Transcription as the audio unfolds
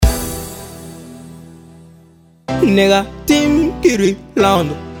Nigga, team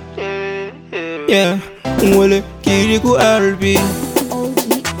KIRIKAND. Yeah, Wole KIRIKOU RB.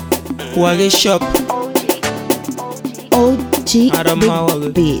 Wage shop. OG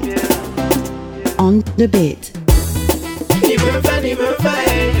big beat on the beat.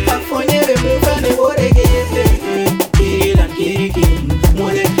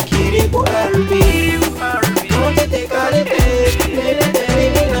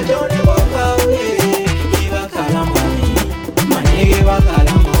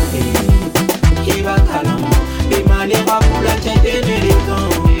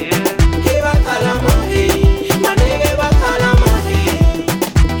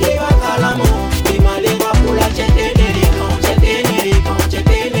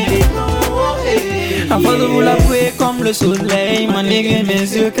 Avant de vous l'avouer comme le soleil, ma nigga,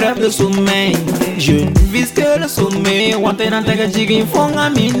 mes yeux crèvent de sommeil. Je ne vise que le sommet. Wante na tega jigin fonga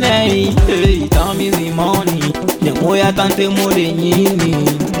minei. Hey, tami zimoni, nyemoya tante modenyini.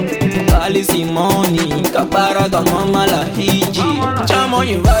 Ali Simoni, kabara da mama la hiji. Chamo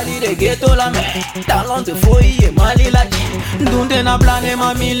invali de ghetto la mer. Talent de foyer et mali la chi. Dunde na blane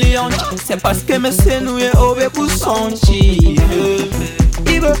ma million. C'est parce que me senouye obe kusonchi.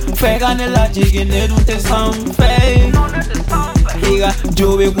 Ibe fegane la jigine dunte sans fey. Iga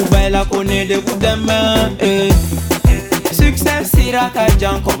jobe kubaila kone de kudeme. Succès sira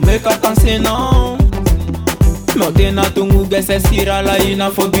kajan comme katanse non. Modena tungu gese sira la ina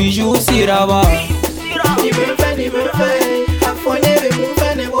fo bijou sira ba. Ni me fe, afone be mu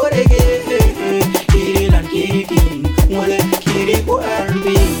fe ne borege. Kiriland Kirikin, Wole KIRIKOU RB.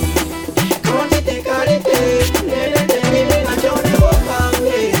 Konte te karete, nene te nene na jone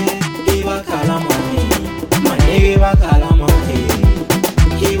bokange. Ba Kalama, manege Ba Kalama,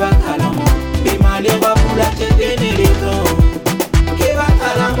 Ba Kalama. Be male ba pula chete nere ko. Ba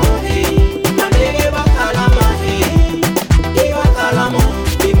Kalama, manege Ba Kalama.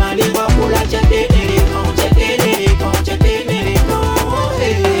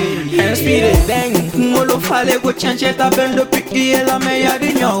 Inspiré deng, ngolo fale go chanche ta ben depuis hier la meilleure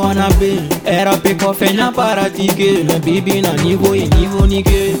d'union wana be. Era pe ko fenya paratike, le bibi na niveau et niveau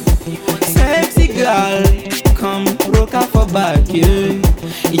nike. Sexy girl, come rock up for back, yeah.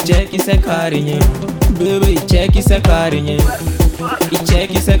 Icheki se karinye, baby icheki se karinye.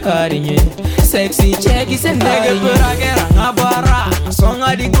 Icheki se karinye, sexy icheki se karinye. Nege pera gera ngabara,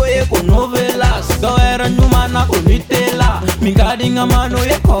 songa di goye ko novelas. Do era nyuma na ko nitela, mingadi ngamano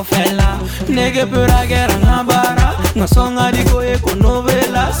ye kofela. Nege pera gera ngabara, ngasonga di goye ko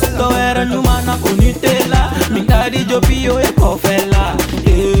novelas. Do era nyuma na ko nitela, mingadi jopio ye kofela.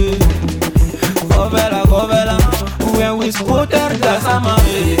 Kofela, kofela, when we scooter dasama.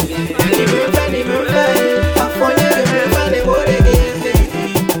 Ni me fe, afone me fe ne borege.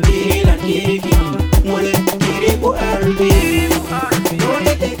 Kiriland Kirikin, Wole KIRIKOU RB.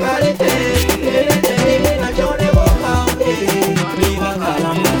 Konte te karete, nene te nene na jone bokange. Ba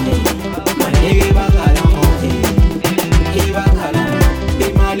Kalama, manege Ba Kalama, Ba Kalama. Be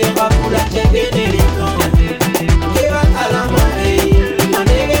male ba pula chete nere ko. Ba Kalama,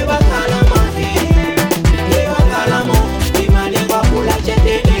 manege Ba Kalama, Ba Kalama. Be male ba pula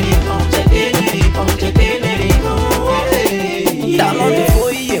chete nere ko, chete nere ko, chete nere ko. Talent de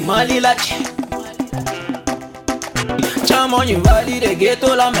foyer et mali la chi. Chamo invali de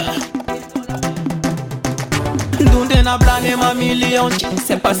ghetto la mer. Dunde na blane ma million.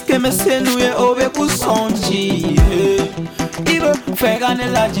 C'est parce que me senouye obe kusonchi. Ibe fegane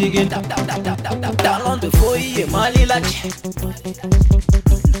la jigin. Talent de foyer et mali la chi.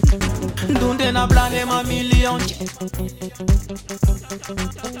 Dunde na blane ma million.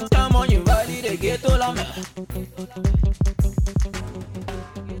 Chamo invali de ghetto la mer.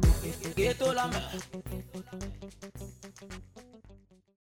 Ghetto la mer.